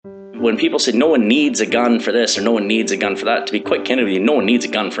when people say no one needs a gun for this or no one needs a gun for that, to be quite candid with you, no one needs a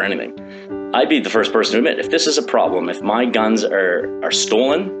gun for anything. I'd be the first person to admit, if this is a problem, if my guns are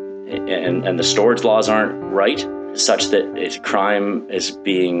stolen and the storage laws aren't right, such that crime is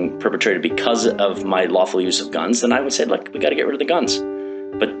being perpetrated because of my lawful use of guns, then I would say, look, we got to get rid of the guns.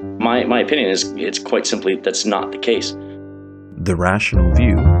 But my opinion is it's quite simply that's not the case. The Rational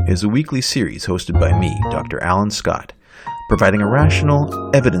View is a weekly series hosted by me, Dr. Alan Scott, providing a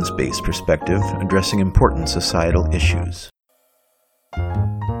rational, evidence-based perspective addressing important societal issues.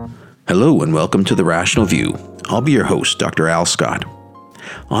 Hello and welcome to The Rational View. I'll be your host, Dr. Al Scott.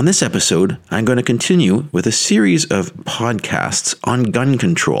 On this episode, I'm going to continue with a series of podcasts on gun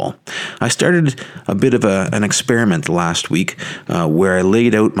control. I started a bit of an experiment last week where I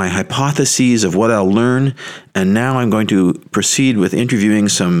laid out my hypotheses of what I'll learn, and now I'm going to proceed with interviewing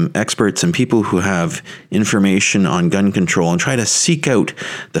some experts and people who have information on gun control and try to seek out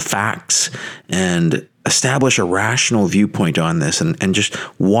the facts and establish a rational viewpoint on this and just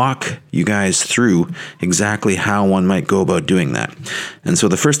walk you guys through exactly how one might go about doing that. And so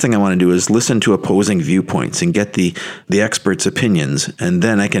the first thing I want to do is listen to opposing viewpoints and get the experts' opinions, and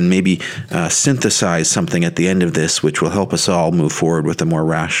then I can maybe synthesize something at the end of this which will help us all move forward with a more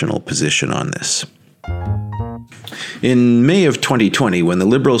rational position on this. In May of 2020, when the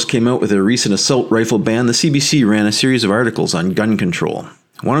Liberals came out with a recent assault rifle ban, the CBC ran a series of articles on gun control.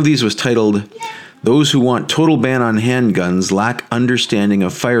 One of these was titled, "Those who want total ban on handguns lack understanding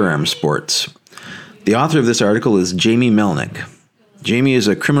of firearm sports." The author of this article is Jamie Melnick. Jamie is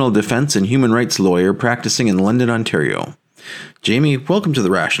a criminal defense and human rights lawyer practicing in London, Ontario. Jamie, welcome to The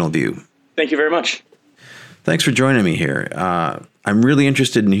Rational View. Thank you very much. Thanks for joining me here. I'm really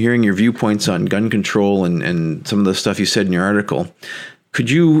interested in hearing your viewpoints on gun control and some of the stuff you said in your article. Could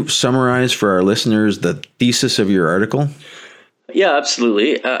you summarize for our listeners the thesis of your article? Yeah,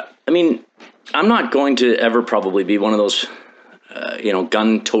 absolutely. I'm not going to ever probably be one of those,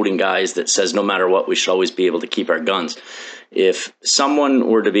 gun-toting guys that says no matter what, we should always be able to keep our guns. If someone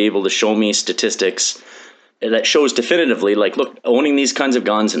were to be able to show me statistics that shows definitively, like, look, owning these kinds of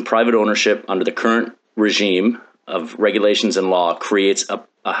guns and private ownership under the current regime of regulations and law creates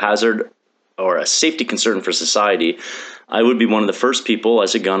a hazard or a safety concern for society, I would be one of the first people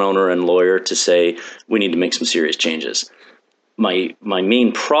as a gun owner and lawyer to say we need to make some serious changes. My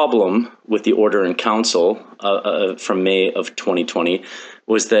main problem with the Order in Council from May of 2020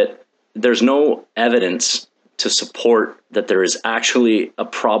 was that there's no evidence to support that there is actually a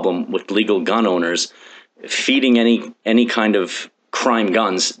problem with legal gun owners feeding any kind of crime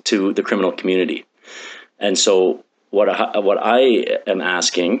guns to the criminal community. And so what I am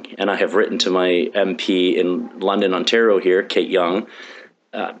asking, and I have written to my MP in London, Ontario here, Kate Young,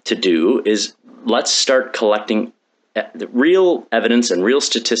 to do is let's start collecting the real evidence and real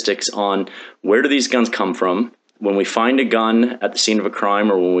statistics on where do these guns come from. When we find a gun at the scene of a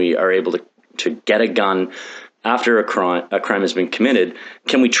crime, or when we are able to get a gun after a crime has been committed,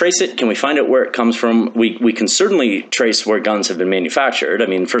 can we trace it? Can we find out where it comes from? We can certainly trace where guns have been manufactured. I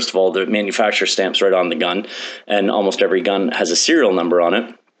mean, first of all, the manufacturer stamps right on the gun, and almost every gun has a serial number on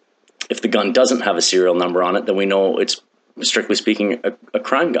it. If the gun doesn't have a serial number on it, then we know it's, strictly speaking, a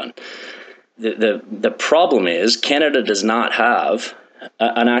crime gun. The problem is Canada does not have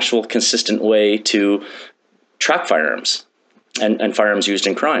an actual consistent way to track firearms and firearms used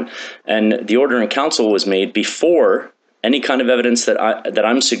in crime. And the Order in Council was made before any kind of evidence that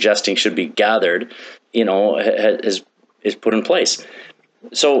I'm suggesting should be gathered, is put in place.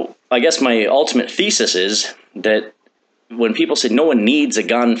 So I guess my ultimate thesis is that when people say no one needs a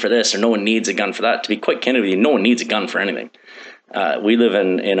gun for this or no one needs a gun for that, to be quite candid with you, no one needs a gun for anything. We live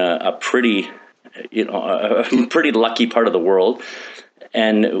in a pretty, a pretty lucky part of the world,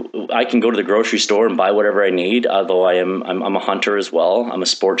 and I can go to the grocery store and buy whatever I need. Although I'm a hunter as well. I'm a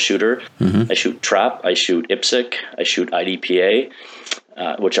sport shooter. Mm-hmm. I shoot trap. I shoot IPSC. I shoot IDPA,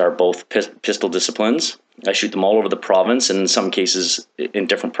 which are both pistol disciplines. I shoot them all over the province, and in some cases in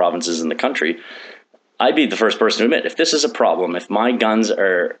different provinces in the country. I'd be the first person to admit, if this is a problem, if my guns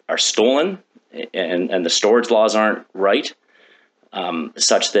are stolen and the storage laws aren't right,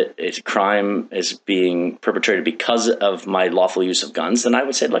 such that crime is being perpetrated because of my lawful use of guns, then I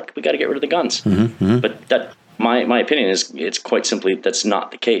would say, look, we got to get rid of the guns. Mm-hmm. But that, my opinion is, it's quite simply that's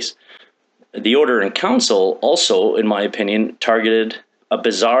not the case. The Order in Council also, in my opinion, targeted a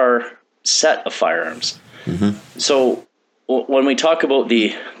bizarre set of firearms. Mm-hmm. So when we talk about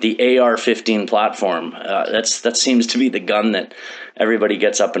the AR-15 platform, that seems to be the gun that everybody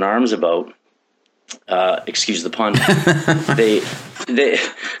gets up in arms about. Excuse the pun. The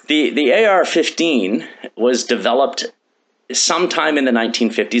AR-15 was developed sometime in the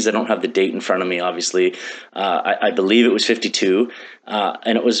 1950s. I don't have the date in front of me, obviously. I believe it was 52.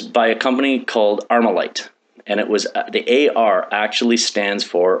 And it was by a company called Armalite. And it was the AR actually stands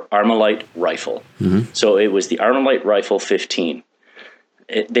for Armalite Rifle. So it was the Armalite Rifle 15.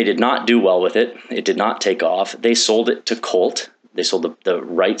 They did not do well with it. It did not take off. They sold it to Colt. They sold the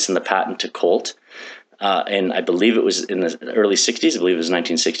rights and the patent to Colt. And I believe it was in the early 60s. I believe it was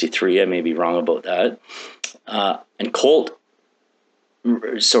 1963. I may be wrong about that. And Colt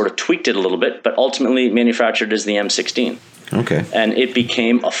sort of tweaked it a little bit, but ultimately manufactured as the M16. Okay. And it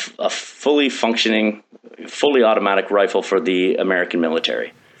became a fully functioning, fully automatic rifle for the American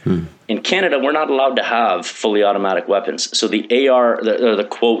military. In Canada, we're not allowed to have fully automatic weapons. So the AR, the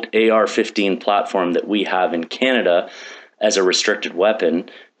quote AR-15 platform that we have in Canada as a restricted weapon,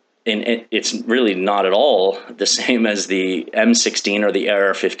 and it's really not at all the same as the M16 or the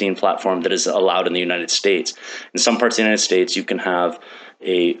AR-15 platform that is allowed in the United States. In some parts of the United States, you can have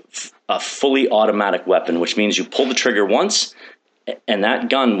a fully automatic weapon, which means you pull the trigger once, and that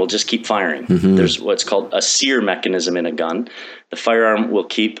gun will just keep firing. There's what's called a sear mechanism in a gun. The firearm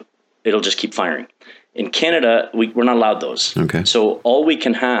it'll just keep firing. In Canada, we're not allowed those. Okay. So all we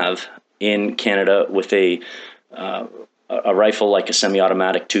can have in Canada with a rifle like a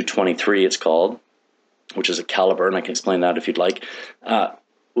semi-automatic 223, it's called, which is a caliber, and I can explain that if you'd like.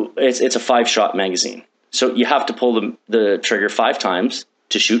 It's a 5-shot magazine. So you have to pull the trigger 5 times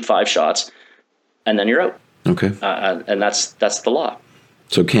to shoot 5 shots, and then you're out. Okay. And that's the law.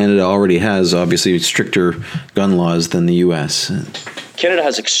 So Canada already has obviously stricter gun laws than the U.S. Canada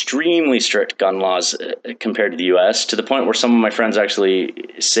has extremely strict gun laws compared to the U.S. to the point where some of my friends actually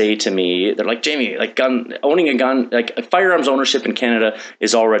say to me, they're like, Jamie, like owning a gun, like firearms ownership in Canada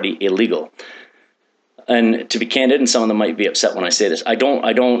is already illegal. And to be candid, and some of them might be upset when I say this, I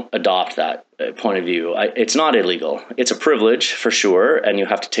don't adopt that point of view. It's not illegal. It's a privilege for sure, and you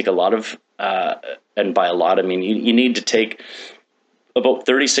have to take a lot of, and by a lot, I mean you need to take about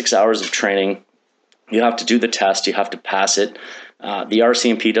 36 hours of training. You have to do the test. You have to pass it. The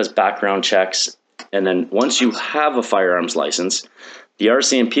RCMP does background checks, and then once you have a firearms license, the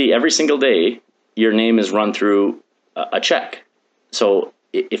RCMP every single day your name is run through a check. So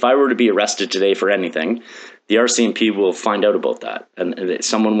if I were to be arrested today for anything, the RCMP will find out about that. And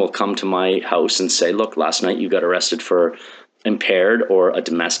someone will come to my house and say, look, last night you got arrested for impaired or a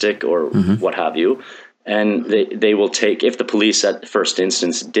domestic or what have you. And they will take, if the police at first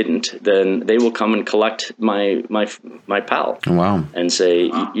instance didn't, then they will come and collect my PAL. Wow. And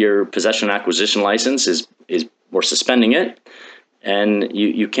say, your possession acquisition license is we're suspending it, and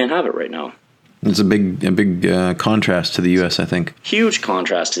you can't have it right now. It's a big contrast to the U.S., I think. Huge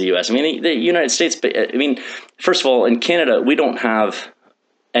contrast to the U.S. I mean, the United States, I mean, first of all, in Canada, we don't have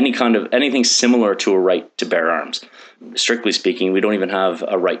anything similar to a right to bear arms. Strictly speaking, we don't even have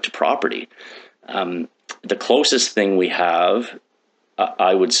a right to property. The closest thing we have,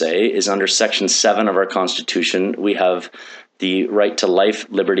 I would say, is under Section 7 of our Constitution. We have the right to life,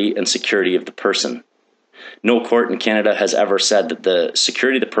 liberty, and security of the person. No court in Canada has ever said that the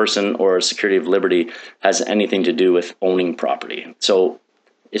security of the person or security of liberty has anything to do with owning property. So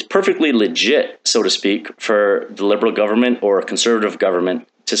it's perfectly legit, so to speak, for the Liberal government or a Conservative government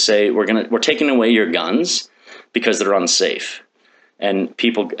to say we're taking away your guns because they're unsafe. And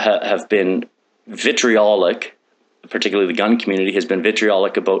people have been vitriolic, particularly the gun community has been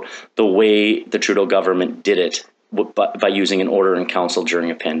vitriolic about the way the Trudeau government did it by using an order in council during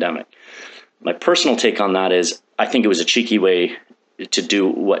a pandemic. My personal take on that is I think it was a cheeky way to do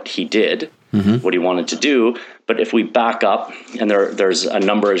what he did, what he wanted to do. But if we back up, and there's a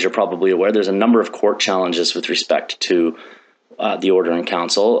number, as you're probably aware, there's a number of court challenges with respect to the order in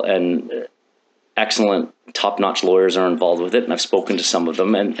council, and excellent top-notch lawyers are involved with it, and I've spoken to some of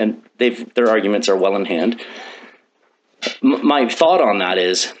them, and their arguments are well in hand. My thought on that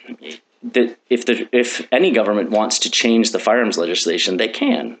is that if any government wants to change the firearms legislation, they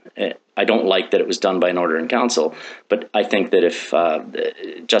can. I don't like that it was done by an order in council, but I think that if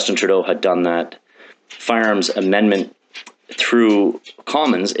Justin Trudeau had done that firearms amendment through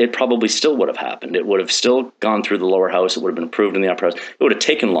Commons, it probably still would have happened. It would have still gone through the lower house. It would have been approved in the upper house. It would have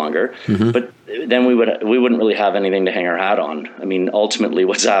taken longer, but then we wouldn't really have anything to hang our hat on. I mean, ultimately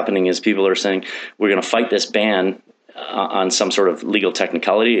what's happening is people are saying, we're going to fight this ban on some sort of legal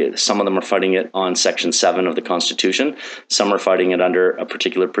technicality. Some of them are fighting it on Section 7 of the Constitution. Some are fighting it under a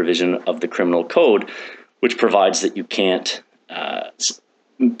particular provision of the Criminal Code, which provides that you can't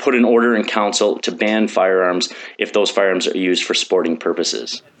put an order in council to ban firearms if those firearms are used for sporting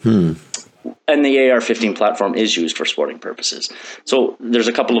purposes. And the AR-15 platform is used for sporting purposes. So there's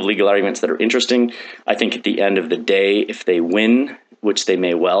a couple of legal arguments that are interesting. I think at the end of the day, if they win, which they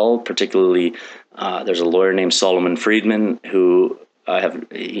may well, particularly there's a lawyer named Solomon Friedman who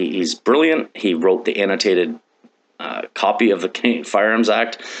he's brilliant. He wrote the annotated copy of the Canadian Firearms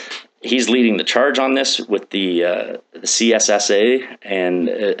Act. He's leading the charge on this with the CSSA and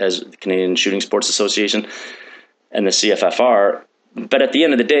as the Canadian Shooting Sports Association and the CFFR. But at the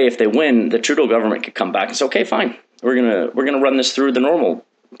end of the day, if they win, the Trudeau government could come back and say, "Okay, fine, we're gonna run this through the normal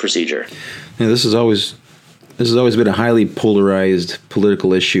procedure." Yeah, this has always been a highly polarized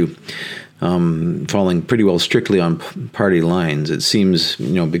political issue, falling pretty well strictly on party lines. It seems,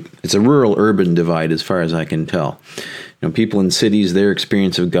 it's a rural-urban divide as far as I can tell. People in cities, their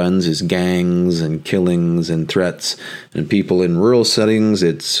experience of guns is gangs and killings and threats. And people in rural settings,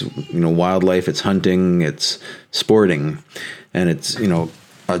 it's, wildlife, it's hunting, it's sporting. And it's,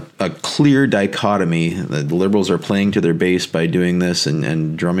 a clear dichotomy that the Liberals are playing to their base by doing this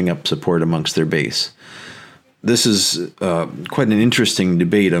and drumming up support amongst their base. This is quite an interesting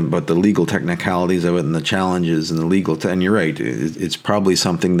debate about the legal technicalities of it and the challenges and the legal. And you're right, it's probably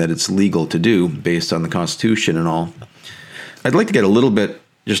something that it's legal to do based on the Constitution and all. I'd like to get a little bit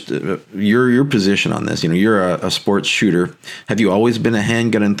just your position on this. You're a sports shooter. Have you always been a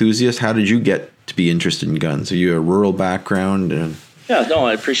handgun enthusiast? How did you get to be interested in guns? Are you a rural background? Yeah, no,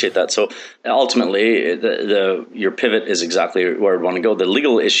 I appreciate that. So ultimately, your pivot is exactly where I'd want to go. The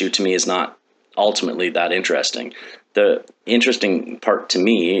legal issue to me is not ultimately that interesting. The interesting part to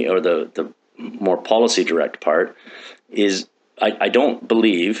me, or the more policy direct part, is I don't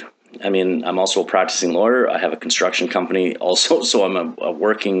believe. I mean, I'm also a practicing lawyer. I have a construction company also, so I'm a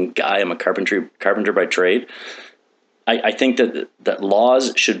working guy. I'm a carpenter by trade. I think that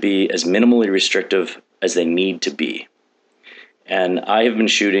laws should be as minimally restrictive as they need to be. And I have been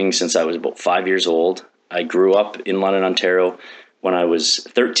shooting since I was about 5 years old. I grew up in London, Ontario. When I was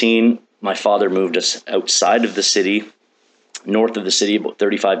 13, my father moved us outside of the city, north of the city, about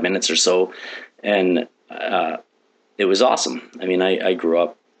 35 minutes or so. And it was awesome. I mean, I grew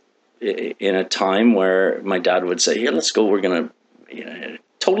up in a time where my dad would say, "Here, let's go. We're going to,"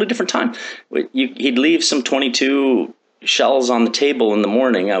 totally different time. He'd leave some 22 shells on the table in the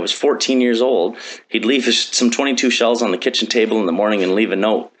morning. I was 14 years old. He'd leave some 22 shells on the kitchen table in the morning and leave a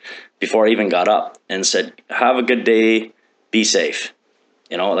note before I even got up and said, "Have a good day. Be safe."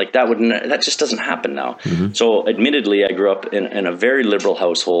 That just doesn't happen now. Mm-hmm. So admittedly, I grew up in a very liberal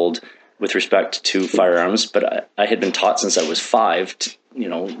household with respect to firearms, but I had been taught since I was 5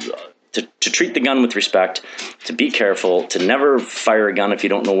 to treat the gun with respect, to be careful, to never fire a gun if you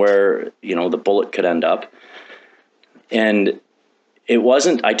don't know where, the bullet could end up. And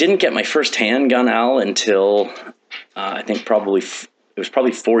I didn't get my first handgun, Al, until I think it was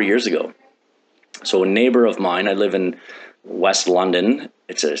probably 4 years ago. So a neighbor of mine, I live in West London.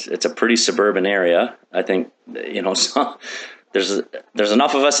 It's a pretty suburban area. I think, so there's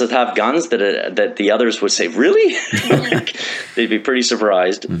enough of us that have guns that the others would say, "Really?" They'd be pretty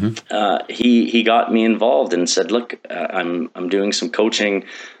surprised. Mm-hmm. He got me involved and said, "Look, I'm doing some coaching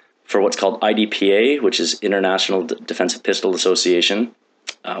for what's called IDPA, which is International Defensive Pistol Association,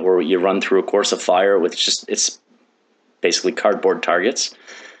 where you run through a course of fire with it's basically cardboard targets.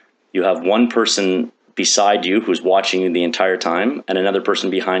 You have one person beside you who's watching you the entire time, and another person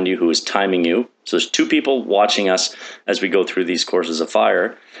behind you who is timing you. So there's 2 people watching us as we go through these courses of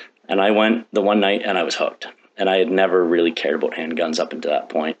fire." And I went the one night and I was hooked. And I had never really cared about handguns up until that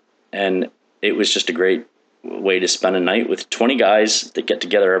point. And it was just a great way to spend a night with 20 guys that get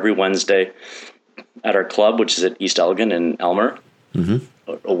together every Wednesday at our club, which is at East Elgin in Elmer. Mm-hmm.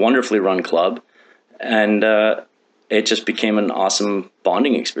 A wonderfully run club. And it just became an awesome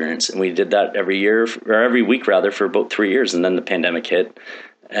bonding experience. And we did that every week for about 3 years. And then the pandemic hit,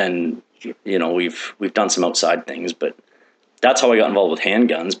 and we've done some outside things, but that's how I got involved with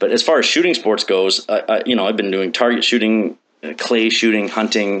handguns. But as far as shooting sports goes, I've been doing target shooting, clay shooting,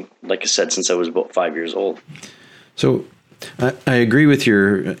 hunting, like I said, since I was about 5 years old. So I agree with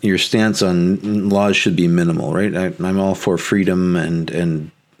your stance on laws should be minimal, right? I'm all for freedom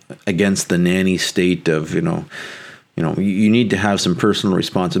and against the nanny state of, you need to have some personal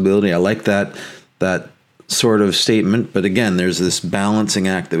responsibility. I like that sort of statement. But again, there's this balancing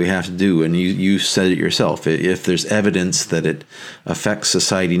act that we have to do. And you said it yourself. If there's evidence that it affects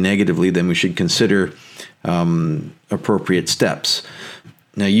society negatively, then we should consider appropriate steps.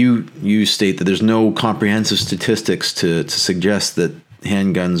 Now, you state that there's no comprehensive statistics to suggest that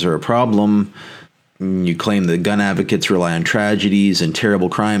handguns are a problem. You claim that gun advocates rely on tragedies and terrible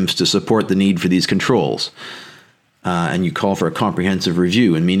crimes to support the need for these controls. and you call for a comprehensive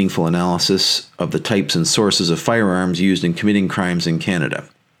review and meaningful analysis of the types and sources of firearms used in committing crimes in Canada.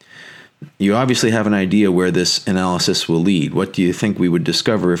 You obviously have an idea where this analysis will lead. What do you think we would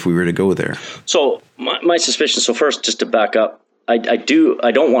discover if we were to go there? So my suspicion, so first, just to back up, I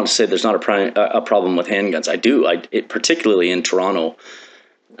don't want to say there's not a problem with handguns. I do, particularly in Toronto,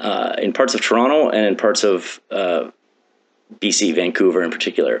 in parts of Toronto and in parts of BC, Vancouver in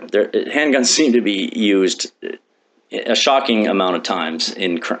particular. Handguns seem to be used a shocking amount of times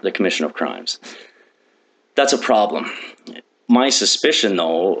in the commission of crimes. That's a problem. My suspicion,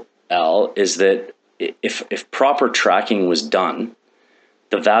 though, Al, is that if proper tracking was done,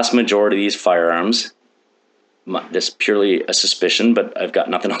 the vast majority of these firearms, this is purely a suspicion, but I've got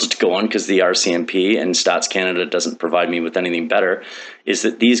nothing else to go on because the RCMP and Stats Canada doesn't provide me with anything better, is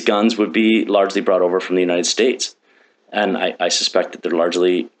that these guns would be largely brought over from the United States. And I suspect that they're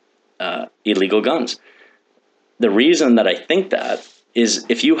largely illegal guns. The reason that I think that is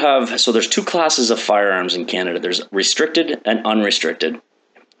if you have, so there's two classes of firearms in Canada. There's restricted and unrestricted.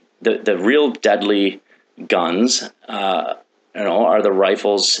 The real deadly guns, are the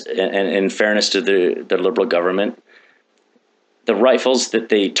rifles. And in fairness to the Liberal government, the rifles that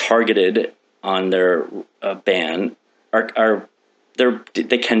they targeted on their ban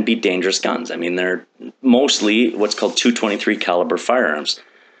they can be dangerous guns. I mean, they're mostly what's called .223 caliber firearms.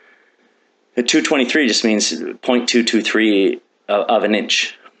 The .223 just means 0.223 of an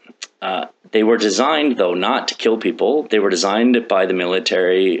inch. They were designed, though, not to kill people. They were designed by the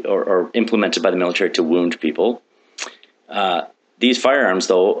military or implemented by the military to wound people. These firearms,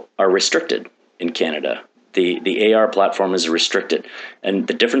 though, are restricted in Canada. The AR platform is restricted. And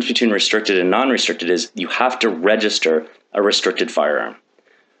the difference between restricted and non-restricted is you have to register a restricted firearm.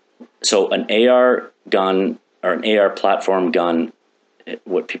 So an AR gun or an AR platform gun,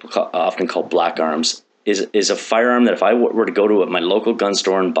 what people often call black arms, is a firearm that if I were to go to my local gun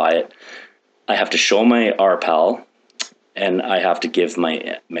store and buy it, I have to show my RPAL and I have to give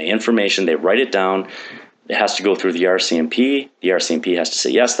my information. They write it down. It has to go through the RCMP. The RCMP has to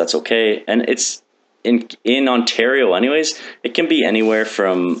say, yes, that's okay. And it's in Ontario anyways, it can be anywhere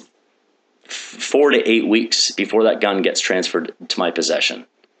from 4 to 8 weeks before that gun gets transferred to my possession.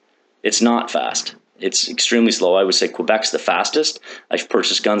 It's not fast. It's extremely slow. I would say Quebec's the fastest. I've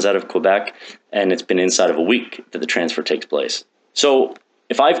purchased guns out of Quebec, and it's been inside of a week that the transfer takes place. So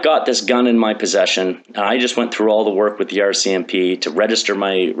if I've got this gun in my possession, and I just went through all the work with the RCMP to register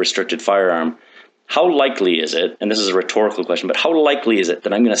my restricted firearm, how likely is it, and this is a rhetorical question, but how likely is it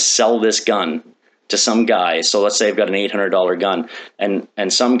that I'm going to sell this gun to some guy? So let's say I've got an $800 gun,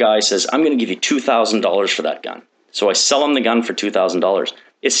 and some guy says, I'm going to give you $2,000 for that gun. So I sell him the gun for $2,000.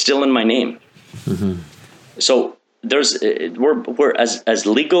 It's still in my name. Mm-hmm. So we're as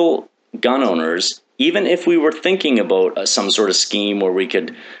legal gun owners, even if we were thinking about some sort of scheme where we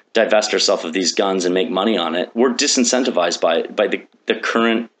could divest ourselves of these guns and make money on it, we're disincentivized by the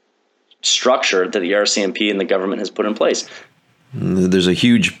current structure that the RCMP and the government has put in place. There's a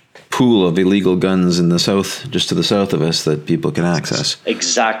huge pool of illegal guns in the south, just to the south of us, that people can access.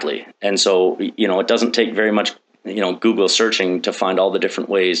 Exactly. And so, it doesn't take very much, Google searching to find all the different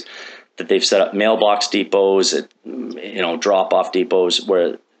ways that they've set up mailbox depots, drop-off depots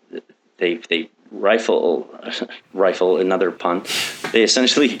where they rifle, another pun. They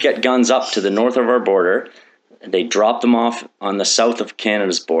essentially get guns up to the north of our border. They drop them off on the south of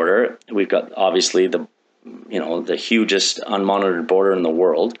Canada's border. We've got obviously the hugest unmonitored border in the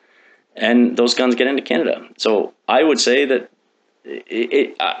world, and those guns get into Canada. So I would say that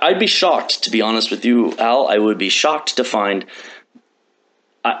I'd be shocked, to be honest with you, Al. I would be shocked to find,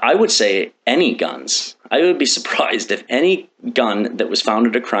 I would say, any guns. I would be surprised if any gun that was found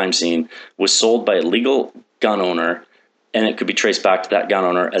at a crime scene was sold by a legal gun owner, and it could be traced back to that gun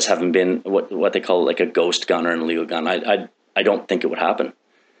owner as having been what they call like a ghost gun or an illegal gun. I don't think it would happen.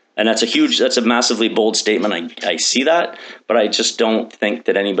 And that's a massively bold statement. I see that, but I just don't think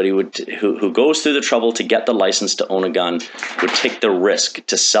that anybody who goes through the trouble to get the license to own a gun would take the risk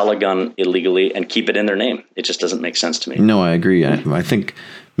to sell a gun illegally and keep it in their name. It just doesn't make sense to me. No, I agree. I think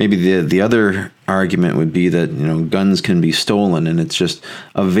maybe the other argument would be that, guns can be stolen, and it's just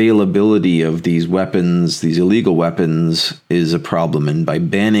availability of these weapons, these illegal weapons, is a problem. And by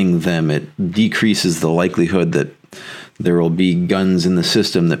banning them, it decreases the likelihood that there will be guns in the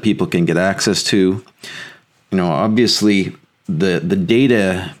system that people can get access to. Obviously, the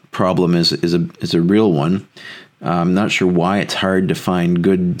data problem is a real one. I'm not sure why it's hard to find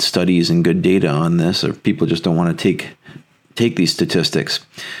good studies and good data on this, or people just don't want to take these statistics.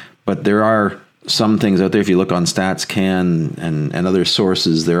 But there are some things out there. If you look on StatsCan and other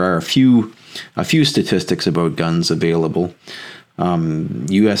sources, there are a few a few statistics about guns available.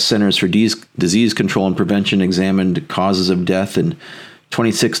 U.S. Centers for Disease Control and Prevention examined causes of death in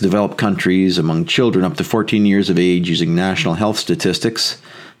 26 developed countries among children up to 14 years of age using national health statistics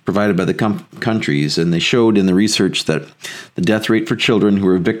provided by the countries, and they showed in the research that the death rate for children who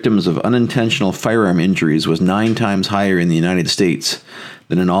were victims of unintentional firearm injuries was 9 times higher in the United States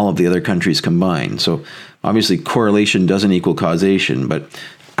than in all of the other countries combined. So obviously correlation doesn't equal causation, but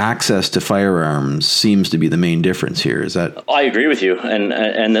access to firearms seems to be the main difference here. Is that? I agree with you.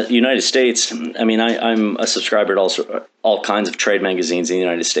 And the United States, I mean, I'm a subscriber to all kinds of trade magazines in the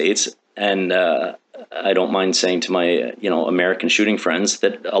United States, and I don't mind saying to my American shooting friends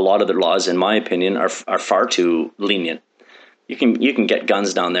that a lot of their laws, in my opinion, are far too lenient. You can get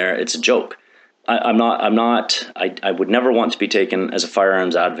guns down there. It's a joke. I would never want to be taken as a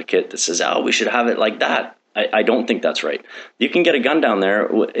firearms advocate that says, oh, we should have it like that. I don't think that's right. You can get a gun down there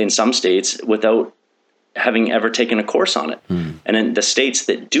in some states without having ever taken a course on it. And in the states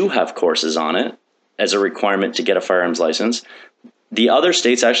that do have courses on it as a requirement to get a firearms license, the other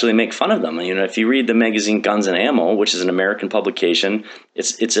states actually make fun of them. If you read the magazine Guns and Ammo, which is an American publication,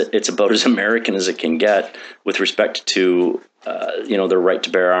 it's about as American as it can get with respect to the right to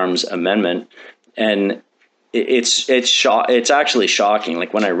bear arms amendment. And it's actually shocking.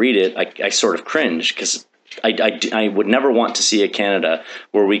 Like when I read it, I sort of cringe because I would never want to see a Canada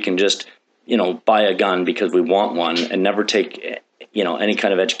where we can just buy a gun because we want one and never take any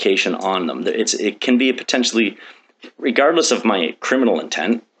kind of education on them. It can be a potentially, regardless of my criminal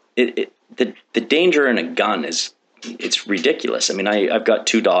intent, the danger in a gun it's ridiculous. I mean, I've got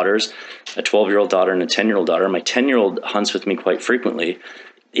 2 daughters, a 12-year-old daughter and a 10-year-old daughter. My 10-year-old hunts with me quite frequently.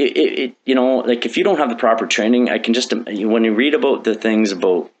 Like if you don't have the proper training, I can just, when you read about the things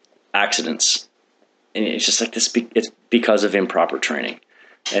about accidents, and it's just like this, it's because of improper training.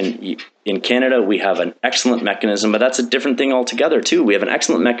 And in Canada, we have an excellent mechanism, but that's a different thing altogether too. We have an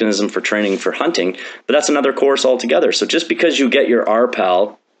excellent mechanism for training for hunting, but that's another course altogether. So just because you get your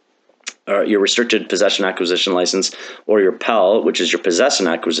RPAL, or your restricted possession acquisition license, or your PAL, which is your possession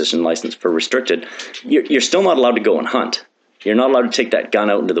acquisition license for restricted, you're still not allowed to go and hunt. You're not allowed to take that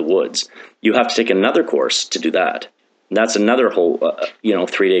gun out into the woods. You have to take another course to do that. And that's another whole,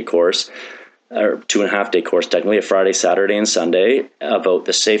 3-day course, or 2.5-day course, technically, a Friday, Saturday, and Sunday, about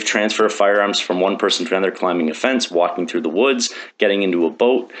the safe transfer of firearms from one person to another, climbing a fence, walking through the woods, getting into a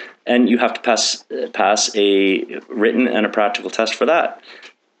boat, and you have to pass a written and a practical test for that.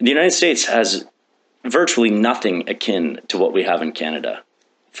 The United States has virtually nothing akin to what we have in Canada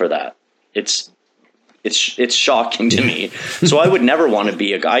for that. It's shocking to me. So I would never want to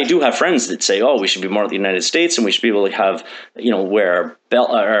be a guy. I do have friends that say, oh, we should be more like the United States and we should be able to have, wear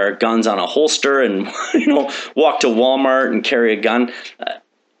our guns on a holster and, walk to Walmart and carry a gun.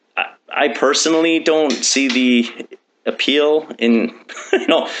 I personally don't see the appeal in,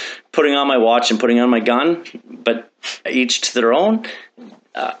 putting on my watch and putting on my gun, but each to their own.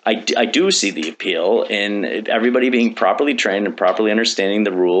 I do see the appeal in everybody being properly trained and properly understanding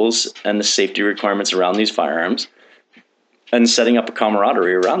the rules and the safety requirements around these firearms and setting up a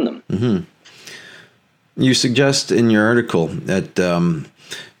camaraderie around them. Mm-hmm. You suggest in your article that,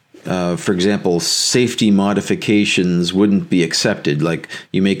 for example, safety modifications wouldn't be accepted. Like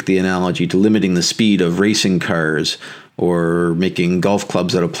you make the analogy to limiting the speed of racing cars or making golf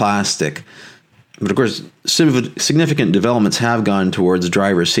clubs out of plastic. But of course, significant developments have gone towards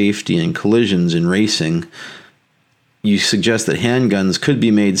driver safety and collisions in racing. You suggest that handguns could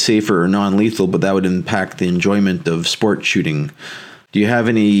be made safer or non-lethal, but that would impact the enjoyment of sport shooting. Do you have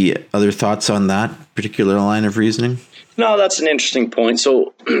any other thoughts on that particular line of reasoning? No, that's an interesting point.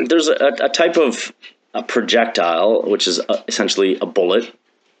 So there's a type of a projectile, which is essentially a bullet,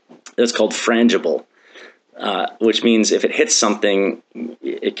 that's called frangible. Which means if it hits something,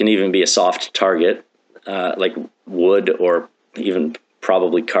 it can even be a soft target, like wood or even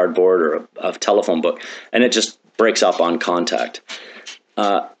probably cardboard or a telephone book, and it just breaks up on contact.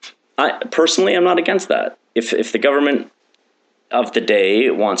 I personally, I'm not against that. If the government of the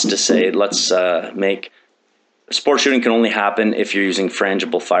day wants to say, let's make sport shooting can only happen if you're using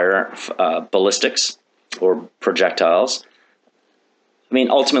frangible fire ballistics or projectiles. I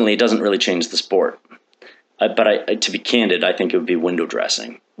mean, ultimately, it doesn't really change the sport. But to be candid, I think it would be window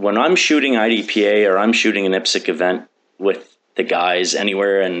dressing. When I'm shooting IDPA or I'm shooting an IPSC event with the guys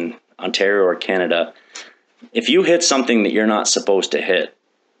anywhere in Ontario or Canada, if you hit something that you're not supposed to hit,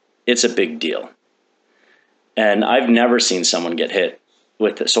 it's a big deal. And I've never seen someone get hit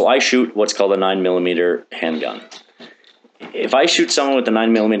with it. So I shoot what's called a 9mm handgun. If I shoot someone with a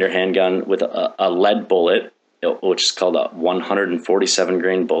 9mm handgun with a lead bullet, which is called a 147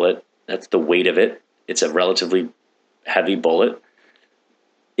 grain bullet, That's the weight of it. It's a relatively heavy bullet.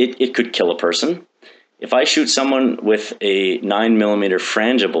 It could kill a person. If I shoot someone with a 9mm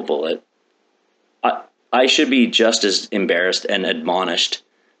frangible bullet, I should be just as embarrassed and admonished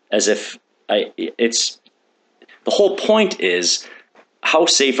as if it's the whole point is, how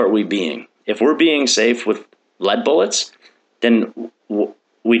safe are we being? If we're being safe with lead bullets, then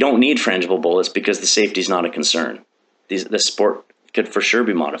we don't need frangible bullets because the safety is not a concern. The sport could for sure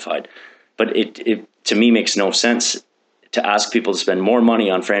be modified, but it to me makes no sense to ask people to spend more money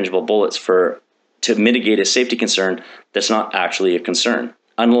on frangible bullets to mitigate a safety concern that's not actually a concern,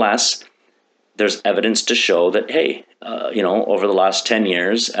 unless there's evidence to show that, hey, over the last 10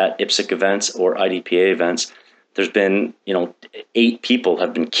 years at IPSC events or IDPA events, there's been, 8 people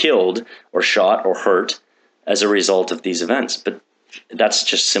have been killed or shot or hurt as a result of these events. But that's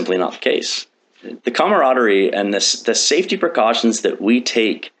just simply not the case. The camaraderie and the safety precautions that we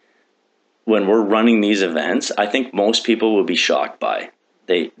take when we're running these events, I think most people will be shocked by.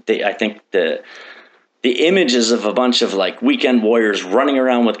 I think the images of a bunch of like weekend warriors running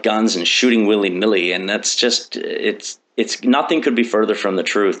around with guns and shooting willy-nilly, and that's just, it's nothing could be further from the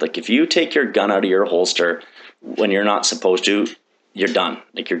truth. Like, if you take your gun out of your holster when you're not supposed to, you're done.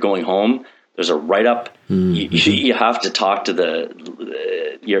 Like, you're going home. There's a write-up. Mm-hmm. You have to talk to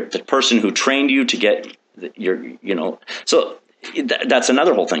the person who trained you to get so that's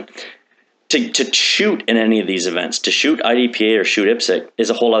another whole thing. To shoot in any of these events, to shoot IDPA or shoot IPSC is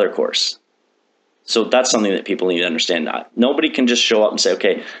a whole other course. So that's something that people need to understand. Nobody can just show up and say,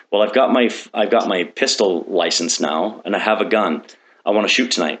 okay, well, I've got my pistol license now and I have a gun. I want to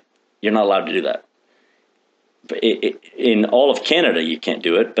shoot tonight. You're not allowed to do that. In all of Canada, you can't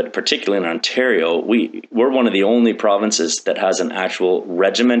do it, but particularly in Ontario, we're one of the only provinces that has an actual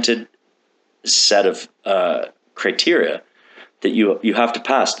regimented set of criteria that you have to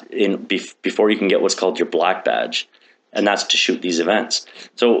pass before you can get what's called your black badge, and that's to shoot these events.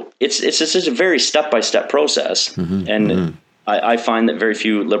 So it's just a very step-by-step process, and I find that very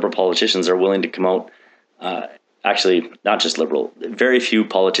few Liberal politicians are willing to come out. Actually, not just Liberal, very few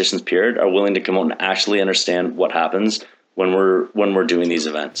politicians, period, are willing to come out and actually understand what happens when we're doing these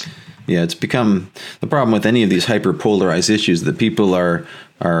events. Yeah, it's become the problem with any of these hyper-polarized issues that people are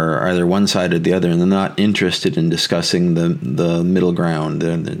either one side or the other, and they're not interested in discussing the middle ground.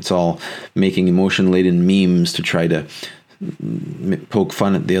 And it's all making emotion-laden memes to try to poke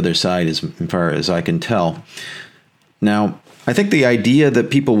fun at the other side, as far as I can tell. Now, I think the idea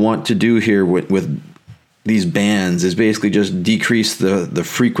that people want to do here with these bans is basically just decrease the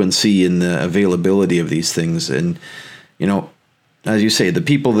frequency and the availability of these things. And, as you say, the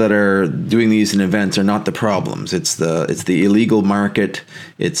people that are doing these in events are not the problems. It's the illegal market.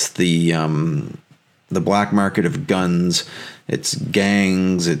 It's the black market of guns. It's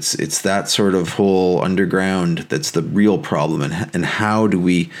gangs. It's that sort of whole underground that's the real problem. And how do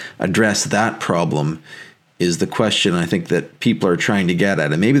we address that problem is the question I think that people are trying to get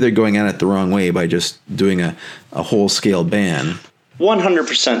at. And maybe they're going at it the wrong way by just doing a whole-scale ban.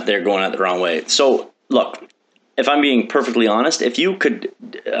 100% they're going at it the wrong way. So, look, if I'm being perfectly honest, if you could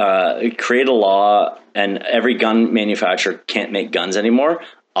create a law and every gun manufacturer can't make guns anymore,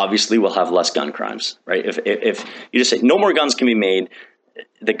 obviously we'll have less gun crimes, right? If you just say no more guns can be made,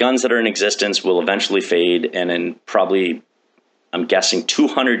 the guns that are in existence will eventually fade, and in probably, I'm guessing,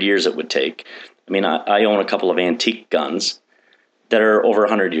 200 years it would take. I mean, I own a couple of antique guns that are over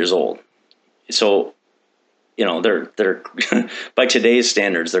 100 years old. So, they're by today's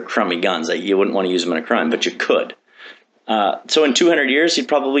standards, they're crummy guns. You wouldn't want to use them in a crime, but you could. So in 200 years, you'd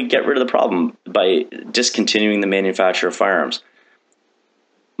probably get rid of the problem by discontinuing the manufacture of firearms.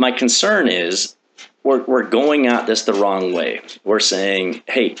 My concern is we're going at this the wrong way. We're saying,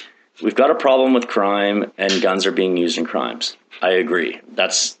 hey, we've got a problem with crime and guns are being used in crimes. I agree.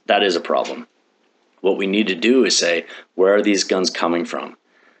 That is a problem. What we need to do is say, where are these guns coming from?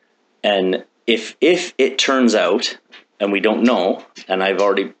 And if it turns out, and we don't know, and I've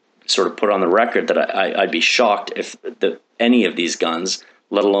already sort of put on the record that I'd be shocked if any of these guns,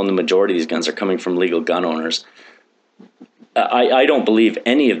 let alone the majority of these guns, are coming from legal gun owners. I don't believe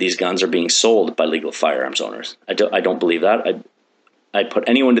any of these guns are being sold by legal firearms owners. I don't believe that. I'd put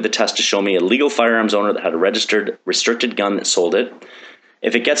anyone to the test to show me a legal firearms owner that had a registered restricted gun that sold it.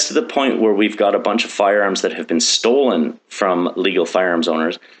 If it gets to the point where we've got a bunch of firearms that have been stolen from legal firearms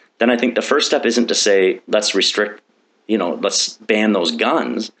owners, then I think the first step isn't to say, let's restrict, let's ban those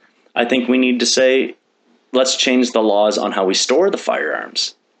guns. I think we need to say, let's change the laws on how we store the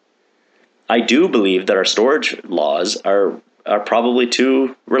firearms. I do believe that our storage laws are probably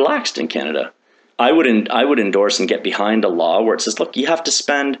too relaxed in Canada. I would endorse and get behind a law where it says, look, you have to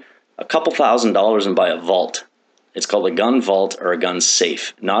spend a couple $1,000s and buy a vault. It's called a gun vault or a gun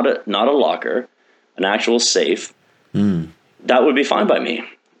safe, not a locker, an actual safe. That would be fine by me.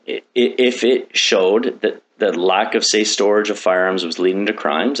 If it showed that the lack of safe storage of firearms was leading to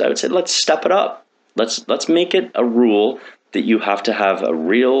crimes, I would say let's step it up. Let's make it a rule that you have to have a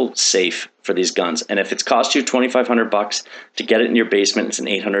real safe for these guns. And if it's cost you $2,500 to get it in your basement, it's an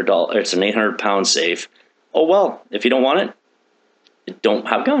 £800 safe. Oh well, if you don't want it, don't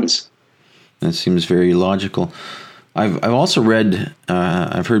have guns. That seems very logical. I've also read,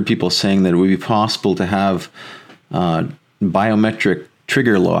 I've heard people saying that it would be possible to have biometric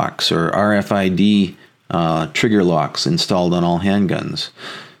trigger locks or RFID trigger locks installed on all handguns,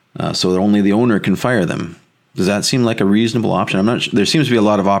 so that only the owner can fire them. Does that seem like a reasonable option? I'm not sure. There seems to be a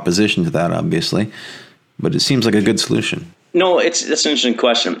lot of opposition to that, obviously, but it seems like a good solution. No, that's an interesting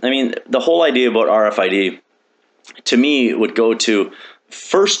question. I mean, the whole idea about RFID, to me, would go to,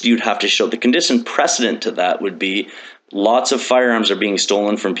 first you'd have to show, the condition precedent to that would be lots of firearms are being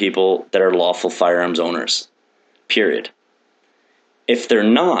stolen from people that are lawful firearms owners, period. If they're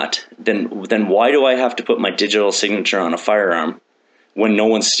not, then why do I have to put my digital signature on a firearm when no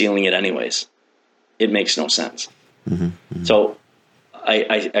one's stealing it anyways? It makes no sense. So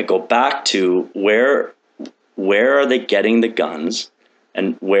I go back to where are they getting the guns,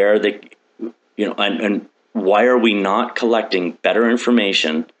 and where are they, and why are we not collecting better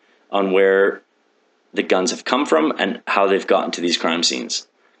information on where the guns have come from and how they've gotten to these crime scenes?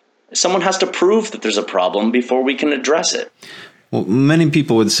 Someone has to prove that there's a problem before we can address it. Well, many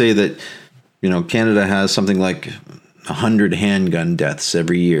people would say that, Canada has something like 100 handgun deaths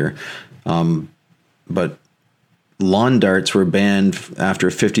every year. But lawn darts were banned after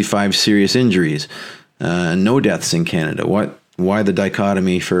 55 serious injuries. No deaths in Canada. Why the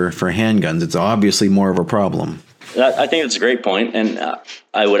dichotomy for handguns? It's obviously more of a problem. I think that's a great point, and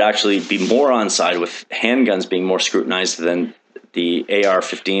I would actually be more on side with handguns being more scrutinized than the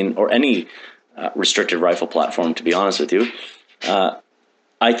AR-15 or any restricted rifle platform, to be honest with you.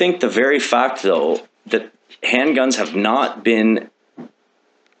 I think the very fact, though, that handguns have not been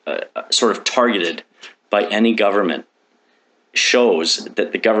sort of targeted by any government shows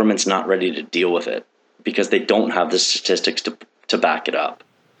that the government's not ready to deal with it, because they don't have the statistics to back it up.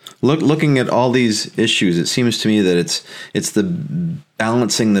 Looking at all these issues, it seems to me that it's the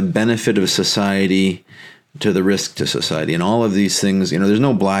balancing the benefit of society to the risk to society, and all of these things. There's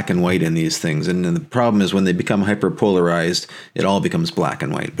no black and white in these things, and the problem is when they become hyperpolarized, it all becomes black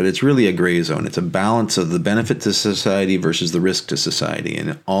and white. But it's really a gray zone. It's a balance of the benefit to society versus the risk to society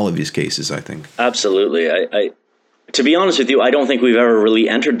in all of these cases, I think. Absolutely. I to be honest with you, I don't think we've ever really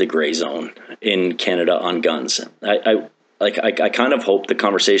entered the gray zone in Canada on guns. I kind of hope the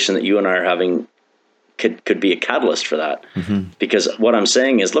conversation that you and I are having could be a catalyst for that. Because what I'm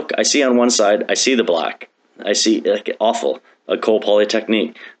saying is, look, I see on one side, I see the black. I see a Cole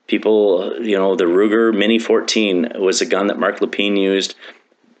Polytechnique. People, the Ruger Mini 14 was a gun that Mark Lepine used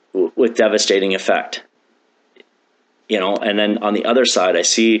with devastating effect. And then on the other side, I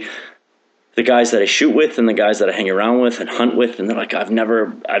see the guys that I shoot with and the guys that I hang around with and hunt with, and they're like, I've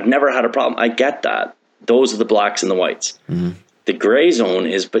never had a problem. I get that. Those are the blacks and the whites. The gray zone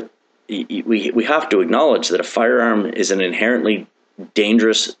is, but we have to acknowledge that a firearm is an inherently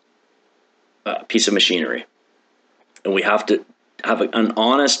dangerous piece of machinery. And we have to have an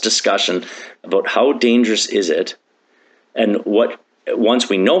honest discussion about how dangerous is it, and once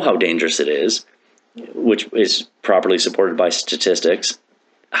we know how dangerous it is, which is properly supported by statistics,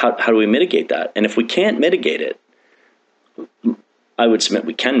 how do we mitigate that? And if we can't mitigate it, I would submit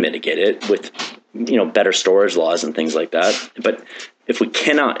we can mitigate it with better storage laws and things like that. But if we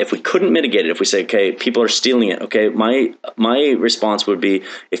couldn't mitigate it, if we say, okay, people are stealing it, okay, my response would be,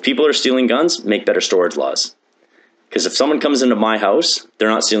 if people are stealing guns, make better storage laws. Because if someone comes into my house, they're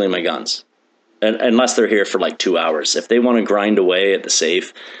not stealing my guns, unless they're here for like 2 hours. If they want to grind away at the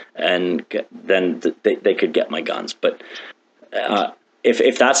safe, then they could get my guns. But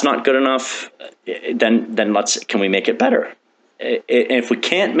if that's not good enough, then can we make it better? If we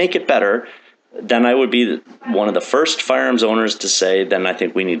can't make it better, then I would be one of the first firearms owners to say, then I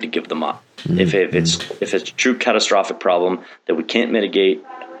think we need to give them up. If it's a true catastrophic problem that we can't mitigate.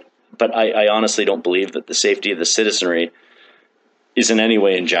 But I honestly don't believe that the safety of the citizenry is in any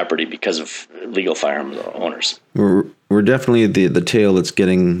way in jeopardy because of legal firearms owners. We're definitely the tail that's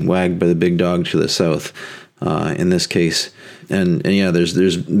getting wagged by the big dog to the south in this case. And yeah, there's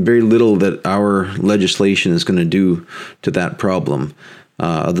very little that our legislation is going to do to that problem,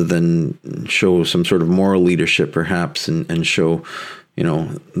 other than show some sort of moral leadership, perhaps, and show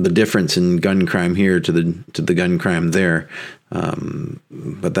the difference in gun crime here to the gun crime there.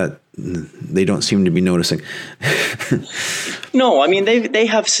 But they don't seem to be noticing. No, I mean they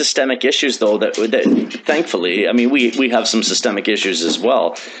have systemic issues though that thankfully, I mean we have some systemic issues as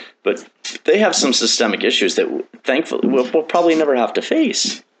well, but they have some systemic issues that thankfully we'll probably never have to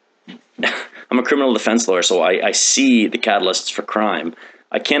face. I'm a criminal defense lawyer, so I see the catalysts for crime.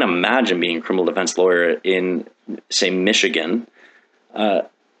 I can't imagine being a criminal defense lawyer in, say, Michigan.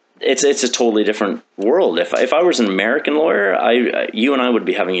 It's a totally different world. If I was an American lawyer, you and I would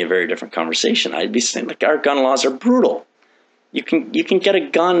be having a very different conversation. I'd be saying, like, our gun laws are brutal. You can get a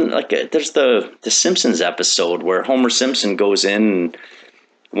gun, like there's the Simpsons episode where Homer Simpson goes in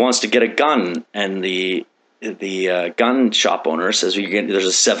and wants to get a gun, and the gun shop owner says there's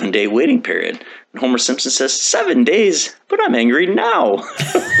a 7-day waiting period, and Homer Simpson says 7 days, but I'm angry now.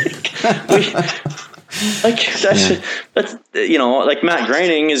 That's like Matt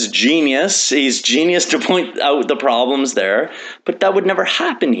Groening is genius. He's genius to point out the problems there, but that would never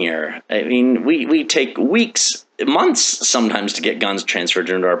happen here. I mean, we take weeks, months sometimes to get guns transferred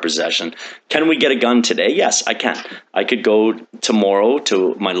into our possession. Can we get a gun today? Yes, I can. I could go tomorrow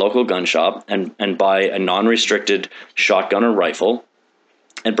to my local gun shop and buy a non-restricted shotgun or rifle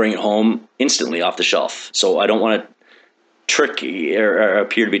and bring it home instantly off the shelf. So I don't want to trick or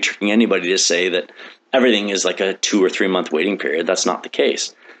appear to be tricking anybody to say that everything is like a 2 or 3 month waiting period. That's not the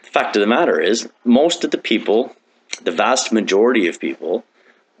case. The fact of the matter is, most of the people, the vast majority of people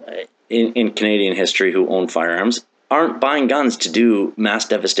in Canadian history who own firearms aren't buying guns to do mass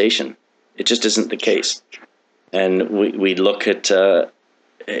devastation. It just isn't the case. And we look at, I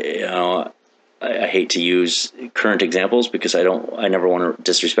hate to use current examples because I never want to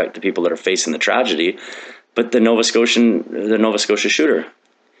disrespect the people that are facing the tragedy, but the Nova Scotia shooter,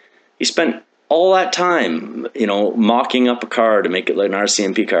 he spent all that time, mocking up a car to make it like an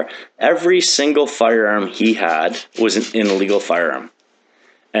RCMP car. Every single firearm he had was an illegal firearm.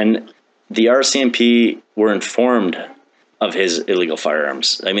 And the RCMP were informed of his illegal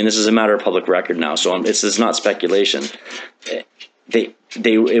firearms. I mean, this is a matter of public record now, so this is not speculation.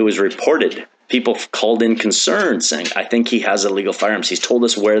 It was reported. People called in concerned saying, I think he has illegal firearms. He's told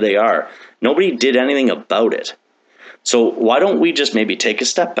us where they are. Nobody did anything about it. So why don't we just maybe take a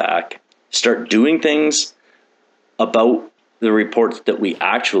step back, start doing things about the reports that we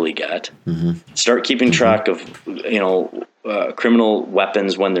actually get, start keeping track of, criminal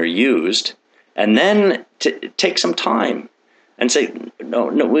weapons when they're used, and then take some time and say, no,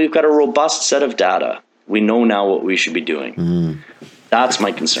 we've got a robust set of data. We know now what we should be doing. That's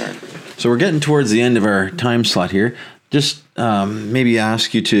my concern. So we're getting towards the end of our time slot here. Just maybe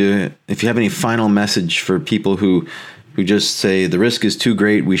ask you if you have any final message for people who just say the risk is too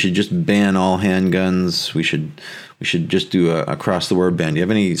great, we should just ban all handguns, we should just do a across-the-board ban. Do you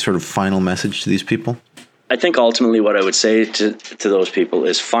have any sort of final message to these people? I think ultimately what I would say to those people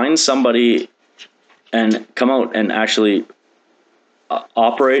is find somebody and come out and actually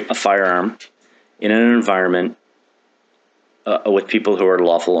operate a firearm in an environment with people who are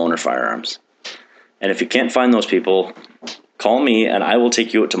lawful owner firearms. And if you can't find those people, call me and I will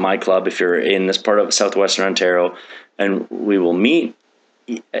take you out to my club if you're in this part of southwestern Ontario, and we will meet.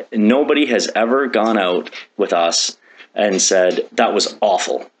 Nobody has ever gone out with us and said, that was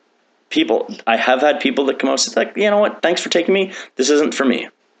awful. I have had people that come out and say, like, you know what, thanks for taking me. This isn't for me.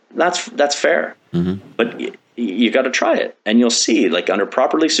 That's fair. But you got to try it, and you'll see, like, under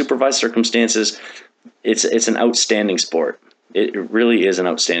properly supervised circumstances, it's an outstanding sport. It really is an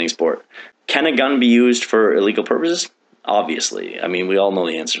outstanding sport. Can a gun be used for illegal purposes? Obviously. I mean, we all know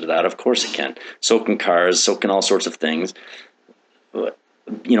the answer to that. Of course it can. So can cars, so can all sorts of things. But,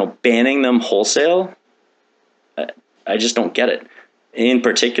 banning them wholesale, I just don't get it. In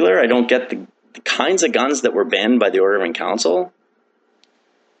particular, I don't get the kinds of guns that were banned by the Ordering Council.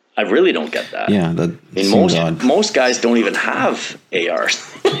 I really don't get that. Yeah, that seems odd. Most guys don't even have ARs.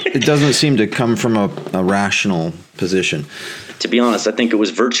 It doesn't seem to come from a rational position. To be honest, I think it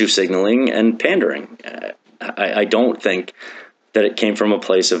was virtue signaling and pandering. I don't think that it came from a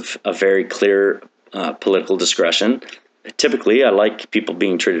place of a very clear political discretion. Typically, I like people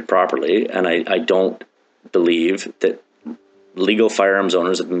being treated properly, and I don't believe that legal firearms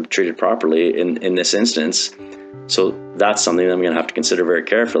owners have been treated properly in this instance. So that's something that I'm going to have to consider very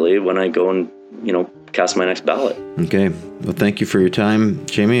carefully when I go and, cast my next ballot. Okay. Well, thank you for your time,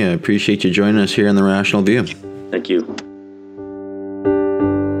 Jamie. I appreciate you joining us here on The Rational View. Thank you.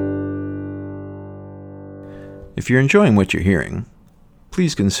 If you're enjoying what you're hearing,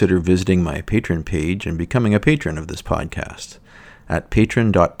 please consider visiting my Patreon page and becoming a patron of this podcast at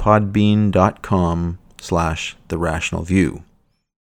patron.podbean.com/therationalview.